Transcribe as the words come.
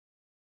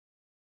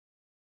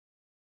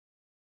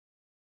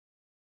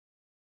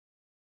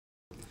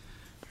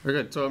Very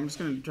good. So I'm just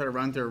going to try to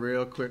run through a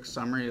real quick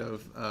summary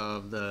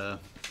of the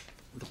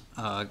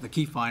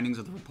key findings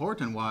of the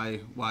report and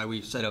why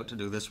we set out to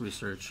do this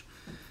research.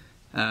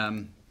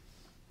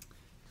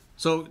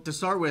 So to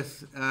start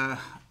with,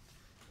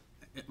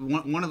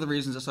 one of the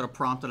reasons that sort of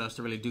prompted us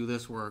to really do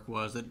this work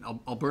was that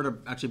Alberta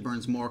actually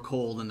burns more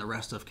coal than the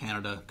rest of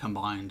Canada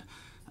combined.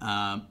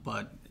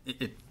 But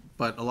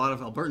a lot of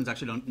Albertans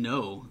actually don't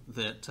know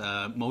that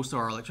most of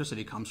our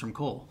electricity comes from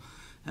coal.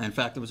 And in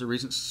fact, there was a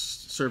recent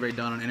survey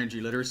done on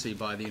energy literacy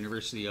by the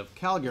University of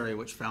Calgary,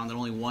 which found that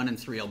only 1 in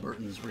 3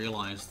 Albertans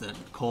realized that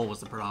coal was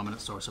the predominant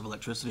source of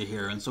electricity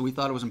here. And so we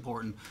thought it was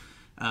important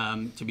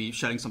to be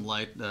shedding some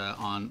light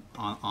on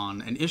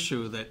an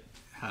issue that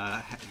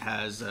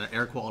has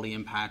air quality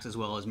impacts as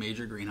well as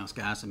major greenhouse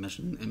gas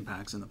emission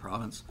impacts in the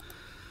province.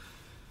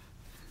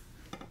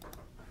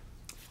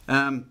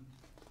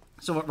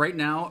 So right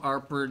now,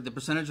 the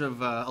percentage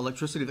of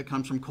electricity that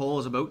comes from coal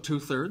is about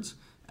 2/3.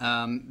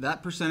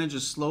 That percentage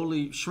is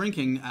slowly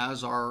shrinking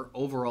as our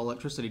overall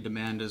electricity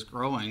demand is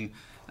growing.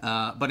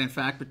 But in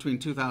fact, between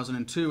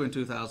 2002 and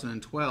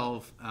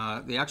 2012,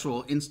 the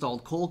actual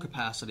installed coal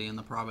capacity in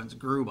the province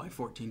grew by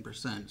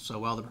 14%. So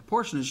while the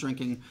proportion is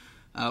shrinking,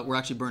 we're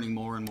actually burning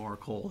more and more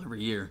coal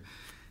every year.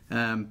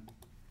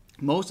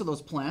 Most of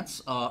those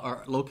plants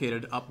are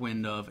located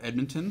upwind of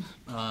Edmonton,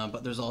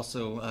 but there's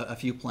also a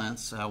few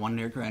plants, one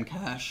near Grand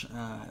Cache,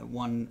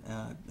 one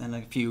and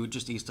a few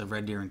just east of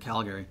Red Deer and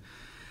Calgary.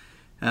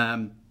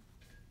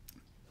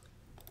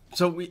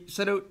 So we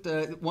set out,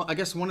 I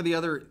guess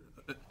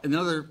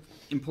another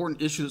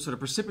important issue that sort of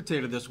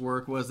precipitated this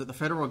work was that the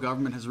federal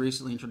government has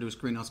recently introduced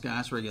greenhouse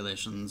gas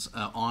regulations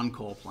on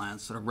coal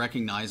plants, sort of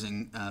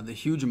recognizing the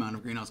huge amount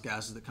of greenhouse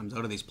gases that comes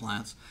out of these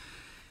plants.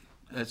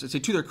 So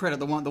to their credit,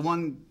 the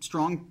one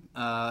strong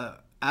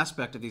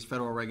aspect of these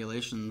federal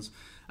regulations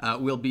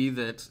will be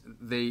that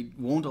they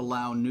won't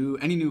allow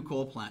any new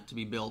coal plant to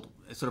be built,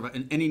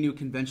 any new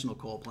conventional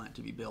coal plant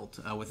to be built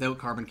without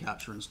carbon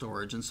capture and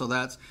storage. And so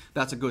that's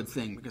a good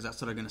thing, because that's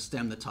sort of going to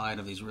stem the tide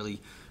of these really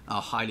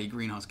highly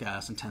greenhouse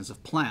gas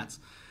intensive plants.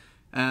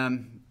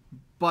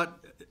 But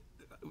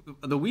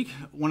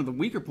one of the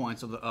weaker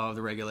points of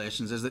the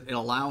regulations is that it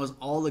allows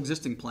all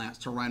existing plants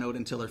to run out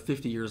until they're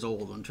 50 years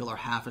old, until they're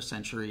half a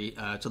century,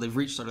 till they've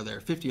reached sort of their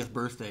 50th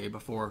birthday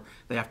before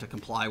they have to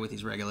comply with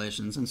these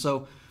regulations. And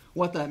so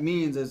what that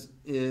means is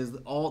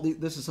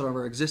this is sort of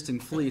our existing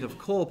fleet of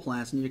coal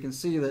plants, and you can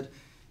see that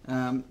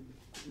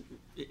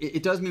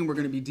it does mean we're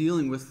going to be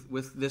dealing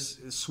with this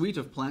suite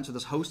of plants, or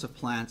this host of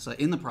plants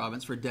in the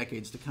province for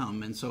decades to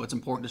come. And so it's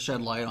important to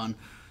shed light on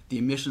the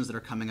emissions that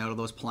are coming out of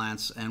those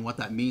plants and what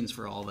that means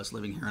for all of us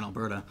living here in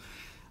Alberta.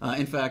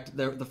 In fact,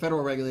 the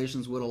federal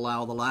regulations would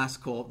allow the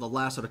last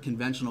sort of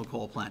conventional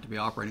coal plant to be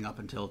operating up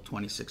until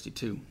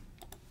 2062.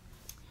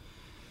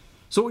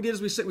 So what we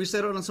did is we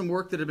set out on some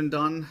work that had been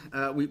done.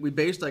 We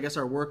based, I guess,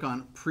 our work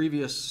on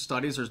previous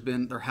studies.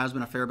 There has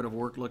been a fair bit of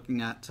work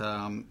looking at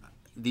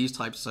these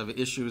types of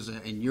issues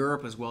in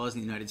Europe, as well as the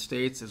United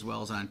States, as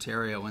well as in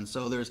Ontario. And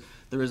so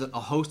there is a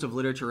host of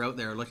literature out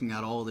there looking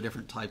at all the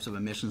different types of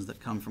emissions that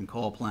come from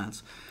coal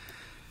plants.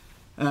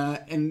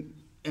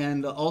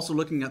 And also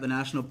looking at the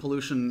National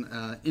Pollution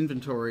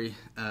Inventory,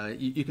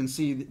 you can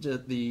see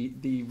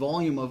the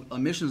volume of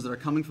emissions that are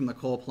coming from the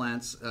coal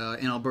plants.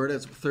 In Alberta,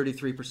 it's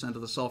 33%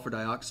 of the sulphur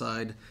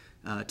dioxide,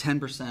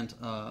 10%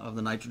 of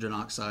the nitrogen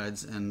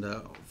oxides, and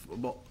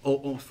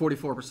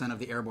 44% of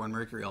the airborne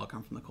mercury all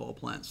come from the coal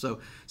plants.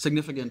 So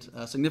significant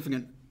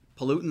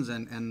pollutants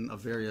and of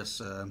various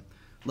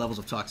levels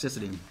of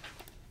toxicity.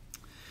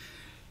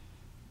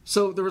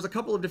 So there was a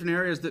couple of different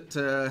areas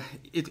that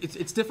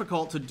it's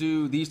difficult to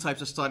do these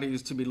types of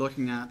studies, to be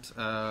looking at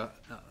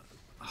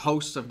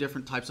hosts of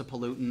different types of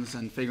pollutants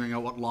and figuring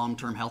out what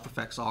long-term health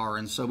effects are.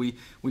 And so we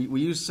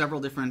used several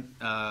different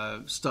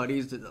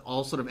studies that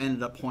all sort of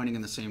ended up pointing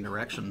in the same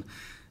direction.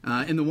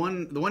 And the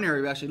one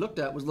area we actually looked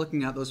at was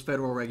looking at those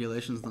federal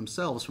regulations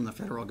themselves from the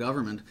federal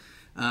government.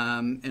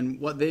 And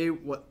what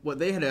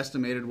they had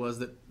estimated was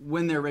that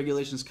when their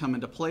regulations come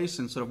into place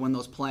and sort of when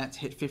those plants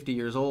hit 50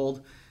 years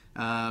old,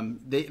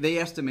 they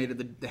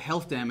estimated the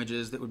health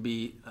damages that would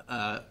be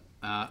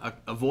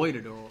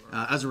avoided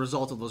as a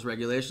result of those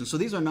regulations. So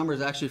these are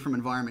numbers actually from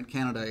Environment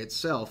Canada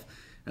itself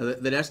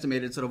that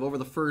estimated sort of over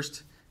the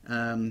first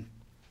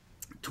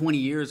 20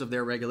 years of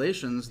their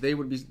regulations,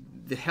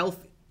 the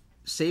health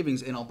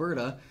savings in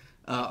Alberta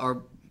are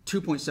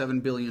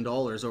 $2.7 billion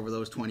over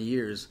those 20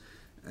 years.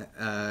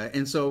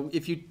 And so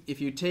if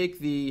you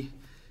take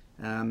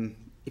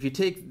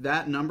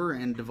that number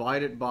and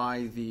divide it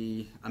by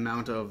the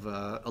amount of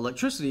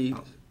electricity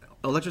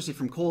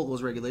from coal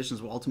those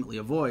regulations will ultimately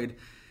avoid,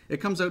 it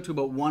comes out to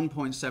about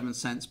 1.7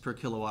 cents per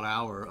kilowatt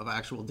hour of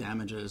actual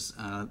damages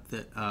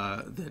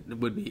that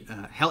would be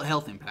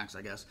health impacts,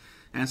 I guess.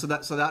 And so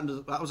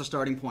that was a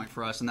starting point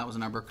for us, and that was a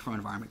number from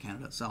Environment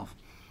Canada itself.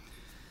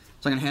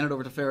 So I'm going to hand it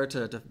over to Farah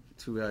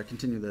to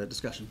continue the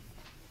discussion.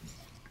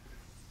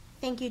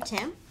 Thank you,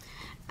 Tim.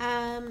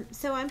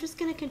 So I'm just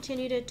going to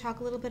continue to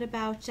talk a little bit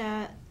about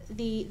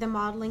the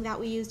modeling that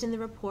we used in the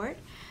report.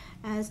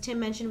 As Tim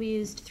mentioned, we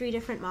used 3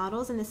 different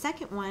models, and the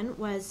second one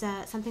was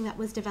something that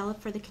was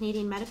developed for the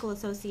Canadian Medical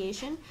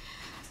Association,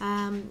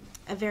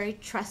 a very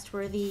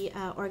trustworthy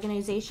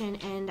organization,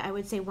 and I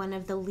would say one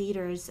of the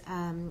leaders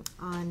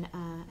on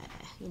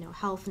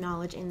health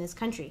knowledge in this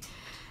country.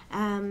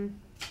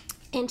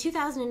 In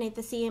 2008,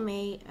 the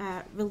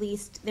CMA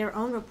released their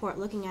own report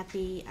looking at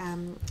the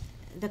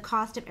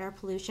cost of air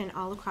pollution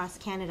all across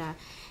Canada,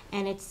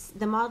 and it's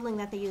the modeling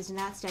that they used in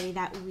that study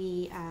that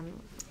we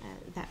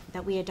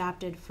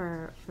adopted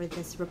for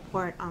this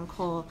report on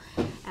coal.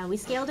 We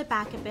scaled it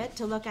back a bit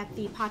to look at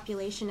the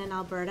population in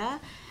Alberta,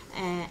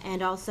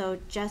 and also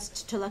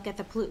just to look at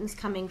the pollutants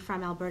coming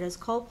from Alberta's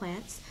coal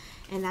plants,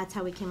 and that's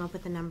how we came up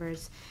with the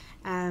numbers.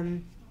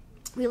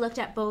 We looked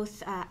at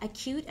both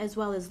acute as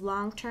well as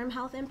long-term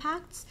health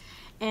impacts,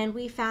 and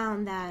we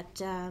found that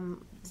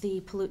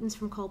the pollutants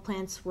from coal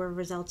plants were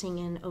resulting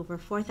in over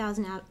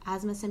 4,000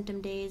 asthma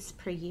symptom days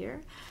per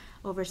year,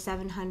 over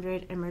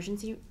 700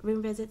 emergency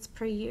room visits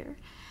per year,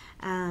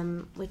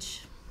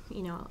 which,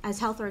 as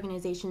health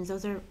organizations,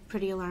 those are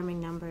pretty alarming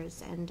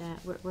numbers, and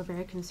we're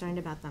very concerned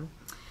about them.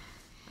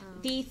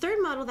 The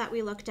third model that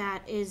we looked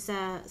at is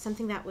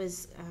something that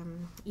was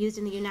used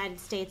in the United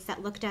States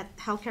that looked at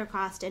healthcare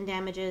cost and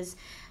damages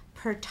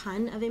per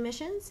ton of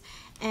emissions,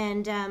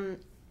 and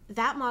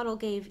that model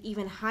gave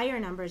even higher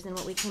numbers than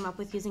what we came up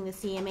with using the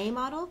CMA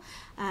model,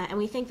 and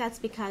we think that's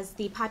because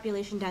the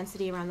population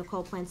density around the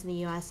coal plants in the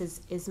U.S.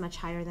 is much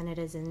higher than it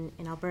is in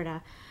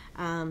Alberta.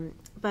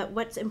 But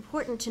what's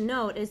important to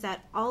note is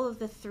that all of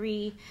the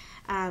 3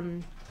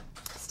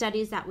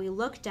 studies that we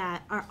looked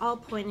at are all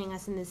pointing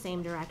us in the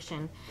same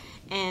direction,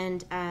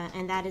 and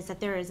that is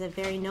that there is a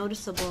very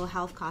noticeable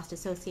health cost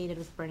associated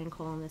with burning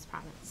coal in this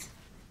province.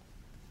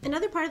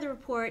 Another part of the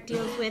report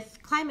deals with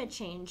climate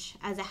change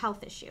as a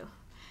health issue.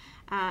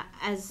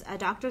 As a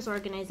doctors'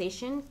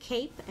 organization,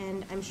 CAPE,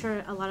 and I'm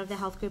sure a lot of the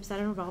health groups that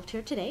are involved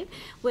here today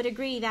would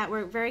agree that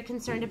we're very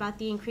concerned about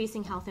the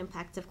increasing health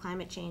impacts of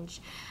climate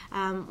change.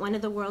 One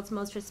of the world's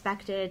most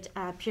respected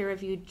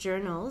peer-reviewed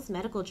journals,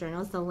 medical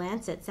journals, The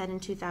Lancet, said in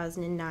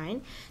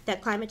 2009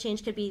 that climate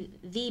change could be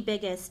the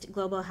biggest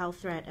global health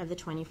threat of the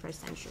 21st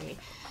century.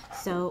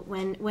 So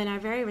when our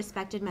very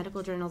respected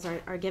medical journals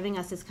are giving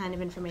us this kind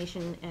of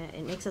information,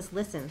 it makes us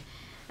listen.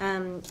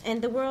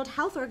 And the World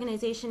Health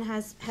Organization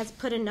has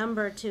put a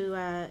number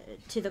to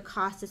the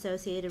cost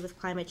associated with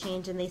climate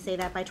change, and they say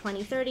that by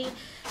 2030,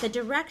 the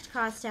direct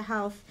cost to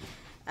health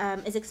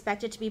is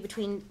expected to be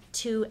between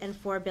 $2 and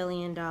 $4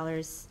 billion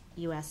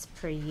U.S.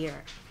 per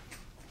year.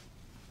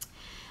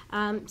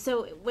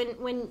 So when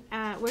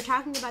we're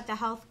talking about the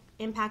health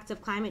impacts of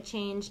climate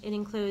change, it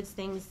includes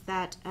things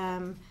that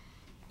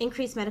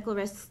increase medical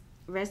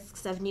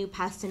risks of new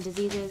pests and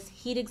diseases,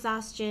 heat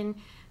exhaustion,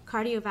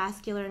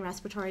 cardiovascular and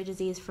respiratory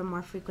disease from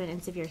more frequent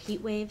and severe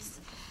heat waves.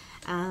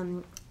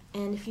 And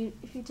if you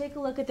take a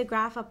look at the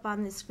graph up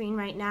on the screen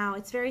right now,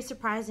 it's very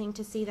surprising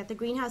to see that the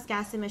greenhouse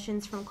gas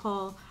emissions from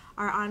coal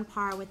are on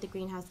par with the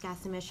greenhouse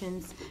gas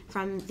emissions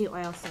from the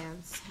oil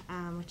sands,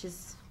 which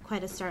is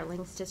quite a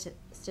startling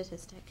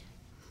statistic.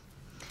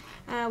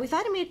 We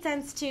thought it made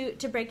sense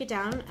to break it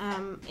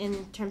down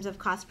in terms of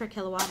cost per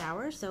kilowatt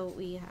hour, so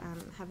we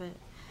have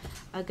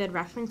a good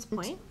reference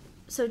point.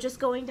 So just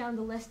going down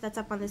the list that's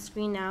up on the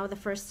screen now, the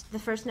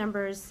first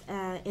numbers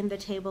in the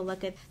table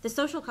look at the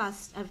social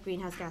cost of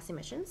greenhouse gas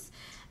emissions.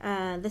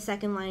 The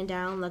second line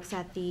down looks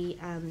at the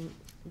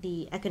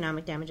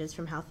economic damages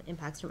from health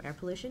impacts from air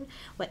pollution.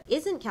 What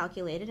isn't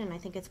calculated, and I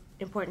think it's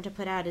important to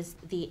put out, is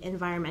the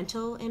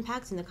environmental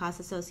impacts and the costs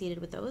associated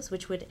with those,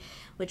 which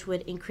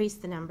would increase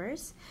the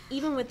numbers.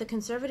 Even with the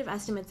conservative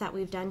estimates that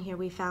we've done here,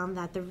 we found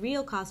that the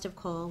real cost of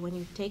coal, when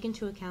you take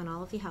into account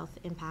all of the health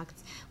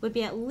impacts, would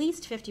be at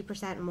least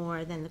 50%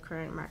 more than the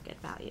current market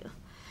value.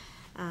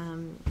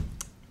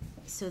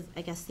 So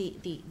I guess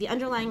the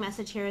underlying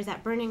message here is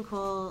that burning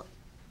coal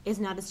is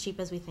not as cheap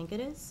as we think it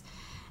is.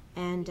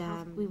 And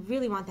we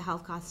really want the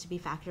health costs to be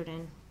factored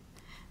in.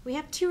 We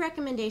have 2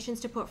 recommendations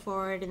to put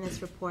forward in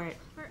this report.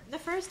 The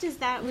first is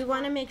that we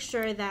want to make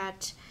sure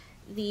that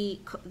the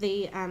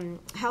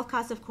health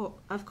costs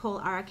of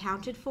coal are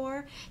accounted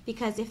for,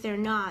 because if they're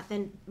not,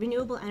 then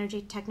renewable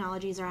energy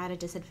technologies are at a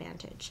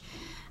disadvantage.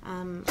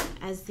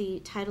 As the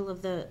title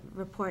of the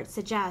report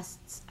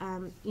suggests,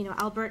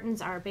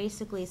 Albertans are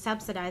basically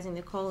subsidizing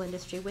the coal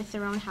industry with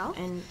their own health,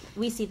 and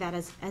we see that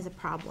as a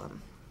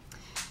problem.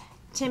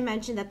 Tim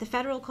mentioned that the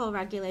federal coal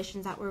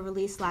regulations that were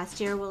released last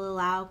year will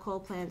allow coal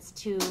plants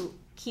to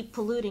keep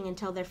polluting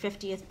until their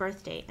 50th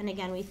birthday. And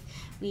again,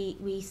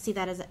 we see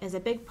that as a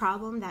big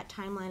problem. That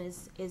timeline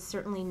is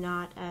certainly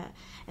not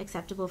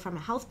acceptable from a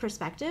health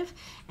perspective.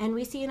 And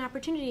we see an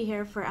opportunity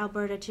here for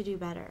Alberta to do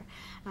better.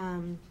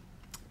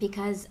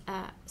 Because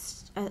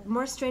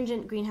more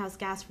stringent greenhouse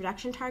gas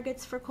reduction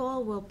targets for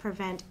coal will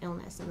prevent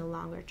illness in the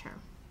longer term.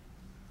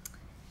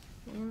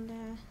 And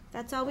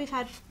that's all we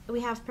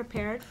have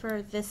prepared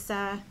for this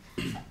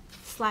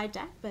slide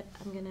deck, but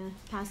I'm going to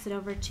pass it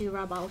over to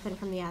Rob Oliphant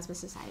from the Asthma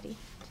Society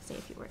to say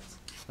a few words.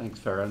 Thanks,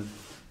 Farron.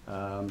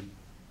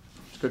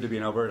 It's good to be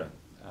in Alberta.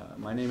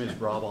 My name is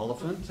Rob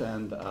Oliphant,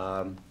 and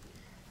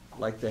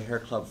like the Hair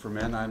Club for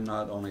Men, I'm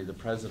not only the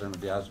president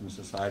of the Asthma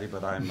Society,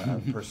 but I'm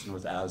a person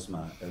with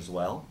asthma as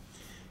well.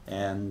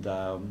 And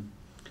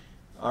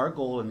our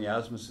goal in the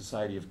Asthma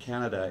Society of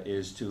Canada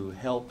is to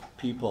help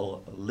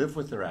people live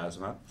with their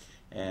asthma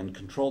and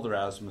control their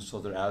asthma so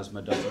their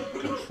asthma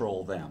doesn't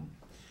control them.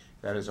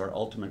 That is our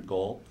ultimate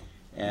goal.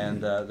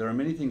 And there are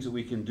many things that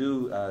we can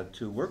do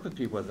to work with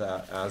people with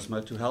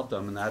asthma to help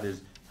them, and that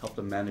is help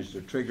them manage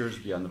their triggers,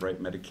 be on the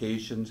right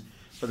medications.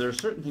 But there are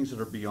certain things that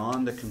are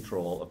beyond the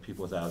control of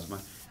people with asthma,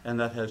 and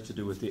that has to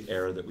do with the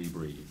air that we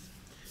breathe.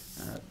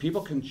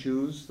 People can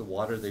choose the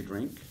water they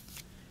drink.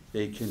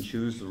 They can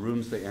choose the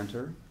rooms they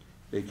enter.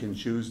 They can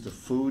choose the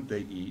food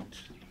they eat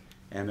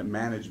and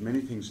manage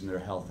many things in their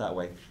health that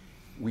way.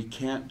 We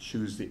can't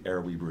choose the air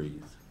we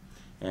breathe.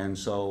 And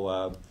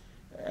so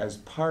as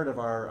part of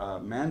our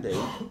mandate,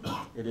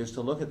 it is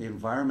to look at the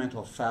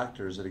environmental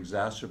factors that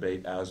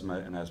exacerbate asthma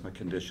and asthma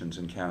conditions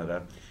in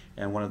Canada.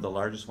 And one of the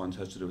largest ones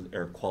has to do with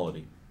air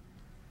quality.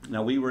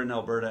 Now, we were in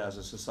Alberta as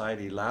a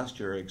society last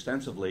year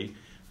extensively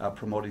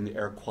promoting the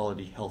Air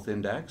Quality Health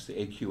Index, the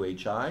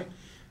AQHI,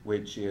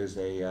 which is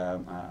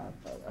a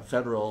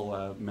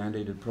federal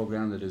mandated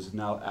program that is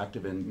now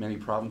active in many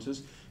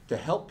provinces to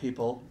help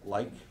people,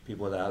 like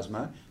people with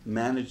asthma,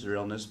 manage their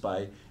illness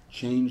by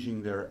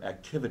changing their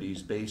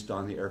activities based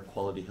on the Air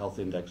Quality Health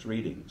Index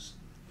readings.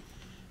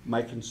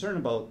 My concern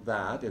about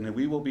that, and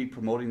we will be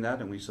promoting that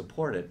and we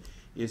support it,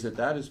 is that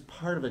that is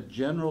part of a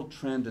general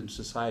trend in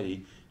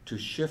society to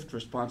shift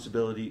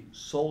responsibility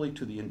solely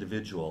to the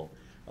individual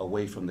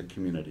away from the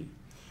community.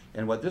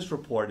 And what this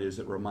report is,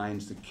 it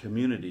reminds the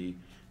community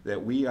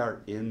that we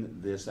are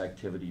in this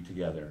activity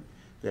together,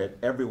 that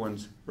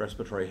everyone's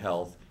respiratory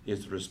health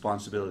is the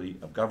responsibility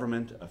of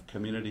government, of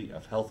community,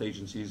 of health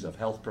agencies, of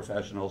health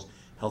professionals,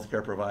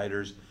 healthcare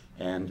providers,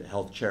 and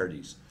health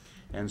charities.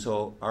 And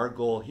so our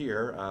goal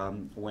here,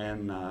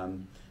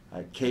 when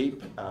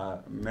CAPE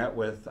met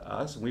with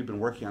us, and we've been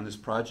working on this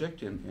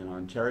project in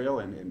Ontario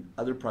and in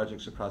other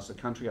projects across the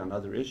country on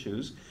other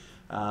issues,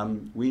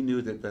 we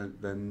knew that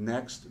the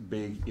next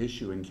big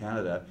issue in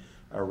Canada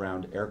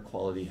around air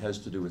quality has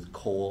to do with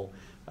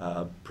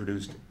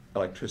coal-produced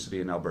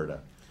electricity in Alberta.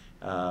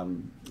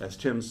 As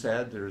Tim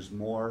said, there's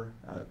more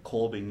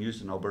coal being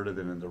used in Alberta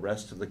than in the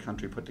rest of the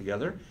country put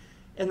together.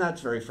 And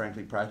that's very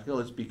frankly practical.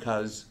 It's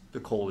because the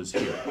coal is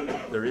here.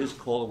 There is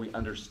coal, and we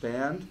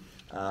understand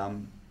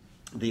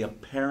the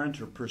apparent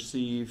or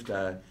perceived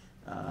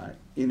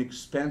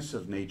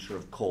inexpensive nature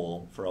of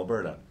coal for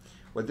Alberta.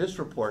 What this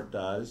report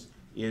does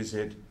is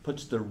it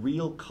puts the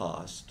real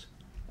cost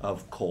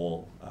of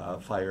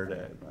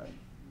coal-fired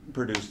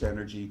produced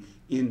energy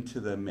into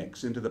the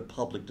mix, into the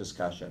public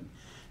discussion.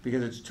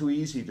 Because it's too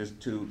easy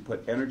to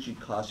put energy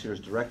costs here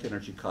as direct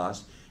energy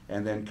costs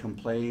and then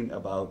complain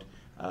about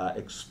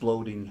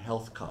exploding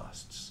health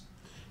costs.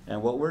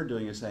 And what we're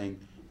doing is saying,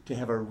 to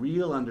have a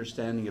real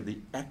understanding of the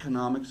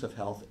economics of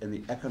health and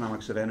the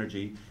economics of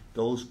energy,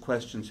 those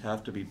questions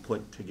have to be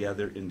put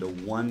together into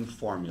one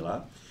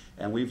formula.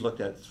 And we've looked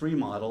at 3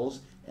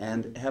 models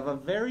and have a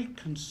very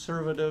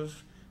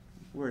conservative,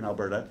 we're in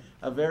Alberta,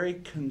 a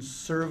very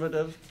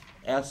conservative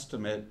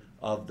estimate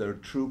of the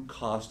true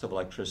cost of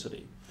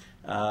electricity.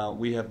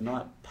 We have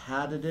not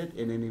padded it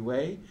in any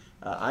way.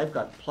 I've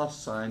got plus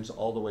signs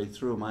all the way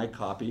through my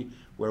copy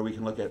where we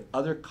can look at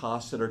other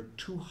costs that are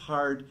too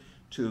hard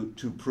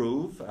to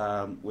prove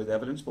with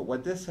evidence. But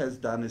what this has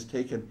done is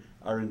taken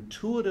our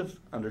intuitive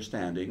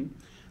understanding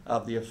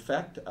of the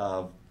effect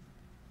of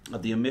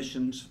the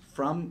emissions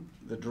from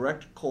the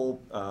direct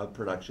coal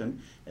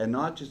production, and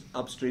not just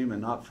upstream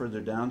and not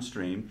further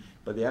downstream,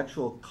 but the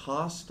actual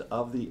cost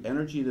of the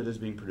energy that is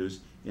being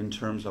produced in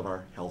terms of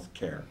our health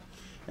care.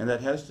 And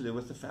that has to do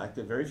with the fact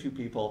that very few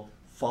people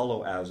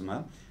follow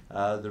asthma.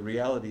 The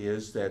reality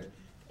is that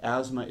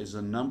asthma is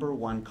the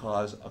 #1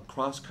 cause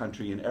across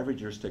country in every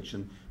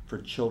jurisdiction for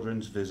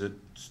children's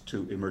visits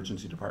to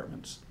emergency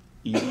departments.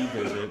 ED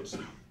visits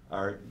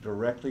are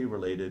directly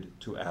related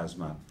to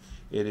asthma.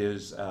 It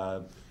is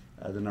the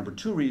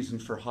 #2 reason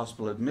for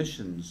hospital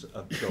admissions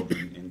of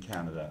children in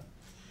Canada.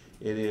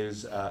 It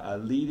is a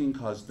leading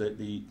cause.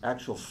 The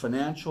actual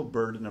financial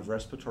burden of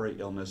respiratory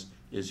illness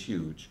is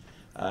huge.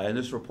 And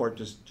this report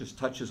just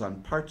touches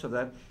on parts of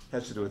that. It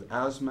has to do with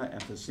asthma,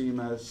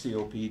 emphysema,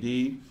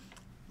 COPD,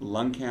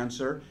 lung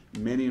cancer.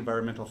 Many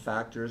environmental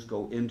factors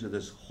go into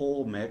this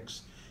whole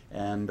mix.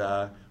 And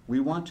we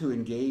want to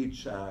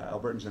engage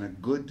Albertans in a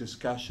good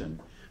discussion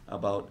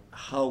about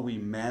how we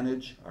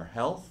manage our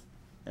health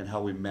and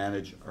how we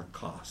manage our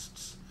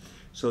costs.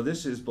 So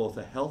this is both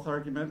a health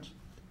argument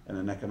and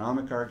an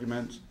economic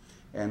argument,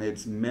 and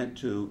it's meant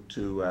to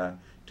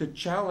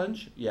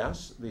challenge,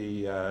 yes,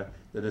 the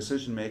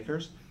decision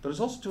makers, but it's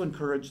also to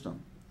encourage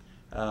them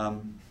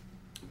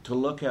to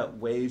look at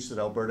ways that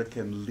Alberta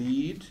can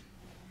lead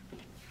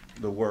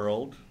the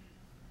world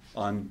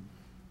on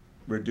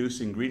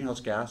reducing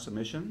greenhouse gas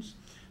emissions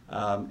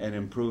and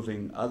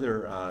improving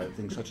other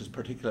things such as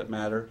particulate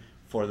matter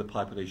for the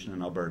population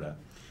in Alberta.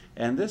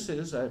 And this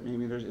is,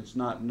 it's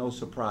no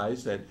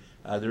surprise that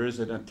there is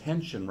an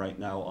attention right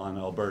now on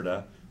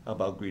Alberta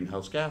about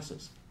greenhouse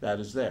gases. That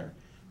is there.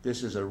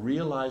 This is a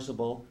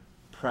realizable,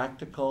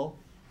 practical,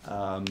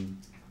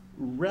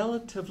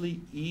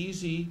 relatively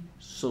easy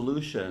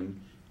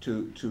solution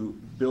to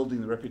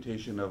building the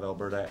reputation of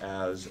Alberta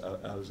as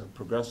a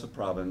progressive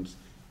province,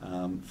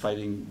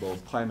 fighting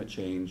both climate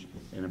change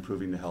and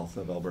improving the health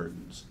of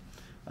Albertans.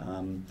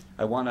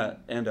 I want to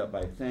end up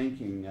by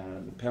thanking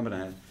the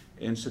Pembina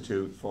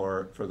Institute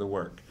for the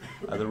work.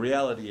 The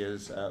reality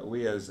is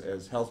we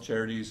as health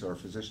charities or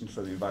Physicians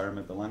for the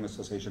Environment, the Lung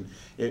Association,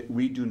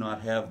 we do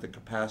not have the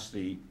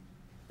capacity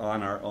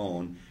on our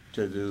own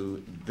to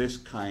do this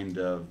kind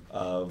of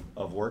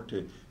work,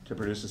 to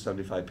produce a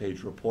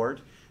 75-page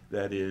report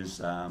that is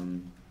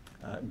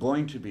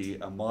going to be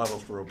a model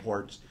for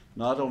reports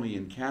not only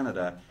in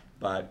Canada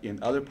but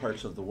in other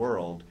parts of the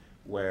world,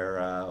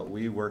 where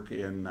we work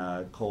in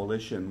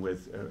coalition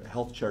with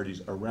health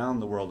charities around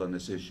the world on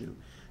this issue.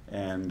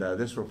 And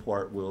this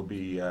report will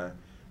be of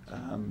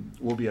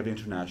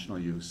international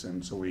use,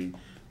 and so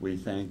we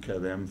thank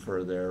them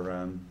for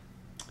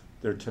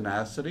their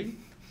tenacity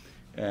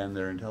and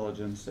their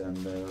intelligence and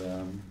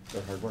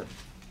their hard work.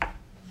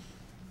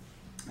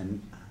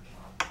 And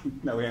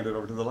now we hand it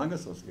over to the Lung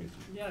Association.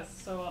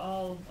 Yes, so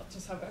I'll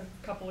just have a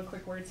couple of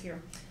quick words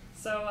here.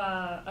 So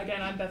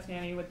again, I'm Beth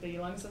Nanny with the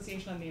Lung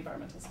Association. I'm the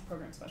Environmental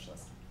Program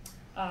Specialist.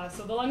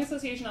 So the Lung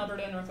Association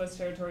Alberta and Northwest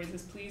Territories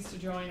is pleased to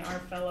join our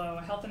fellow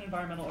health and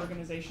environmental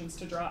organizations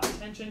to draw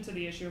attention to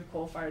the issue of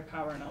coal-fired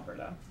power in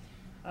Alberta.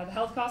 The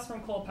health costs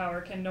from coal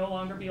power can no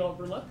longer be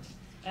overlooked,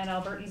 and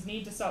Albertans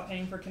need to stop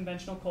paying for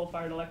conventional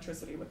coal-fired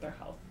electricity with their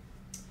health.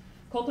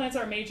 Coal plants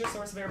are a major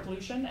source of air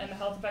pollution, and the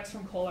health effects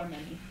from coal are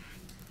many.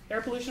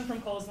 Air pollution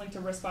from coal is linked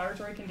to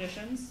respiratory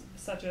conditions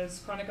such as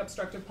chronic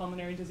obstructive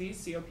pulmonary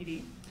disease,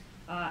 COPD,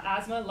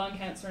 asthma, lung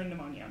cancer, and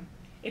pneumonia.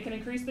 It can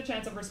increase the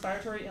chance of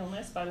respiratory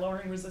illness by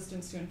lowering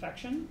resistance to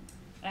infection,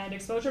 and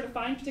exposure to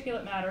fine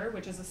particulate matter,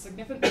 which is a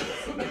significant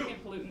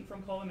pollutant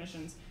from coal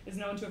emissions, is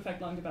known to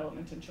affect lung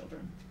development in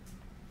children.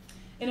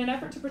 In an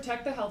effort to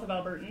protect the health of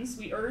Albertans,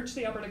 we urge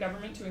the Alberta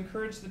government to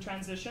encourage the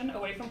transition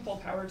away from coal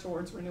power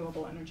towards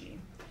renewable energy.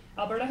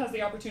 Alberta has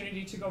the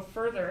opportunity to go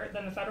further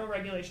than the federal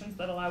regulations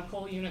that allow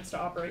coal units to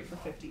operate for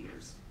 50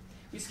 years.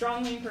 We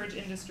strongly encourage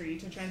industry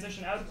to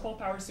transition out of coal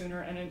power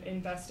sooner and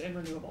invest in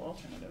renewable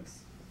alternatives.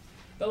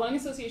 The Lung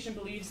Association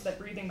believes that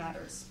breathing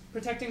matters.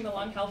 Protecting the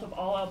lung health of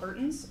all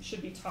Albertans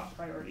should be top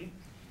priority.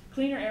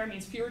 Cleaner air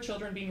means fewer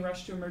children being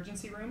rushed to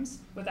emergency rooms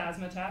with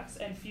asthma attacks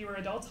and fewer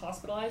adults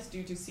hospitalized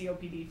due to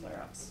COPD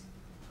flare-ups.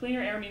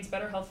 Cleaner air means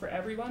better health for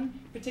everyone,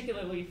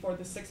 particularly for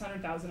the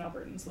 600,000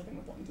 Albertans living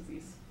with lung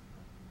disease.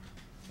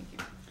 Thank you.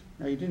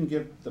 Now, you didn't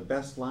give the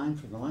best line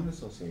from the Lung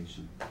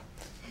Association.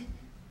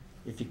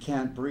 If you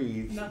can't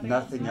breathe,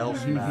 nothing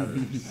else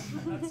matters.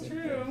 That's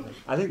true.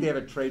 I think they have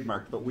it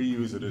trademarked, but we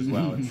use it as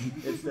well.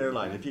 It's their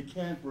line. If you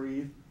can't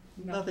breathe,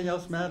 nothing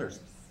else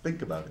matters.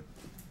 Think about it.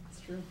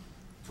 It's true.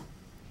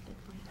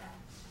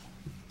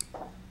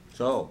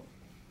 So.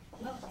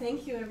 Well,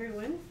 thank you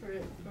everyone for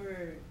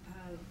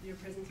your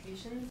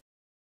presentations.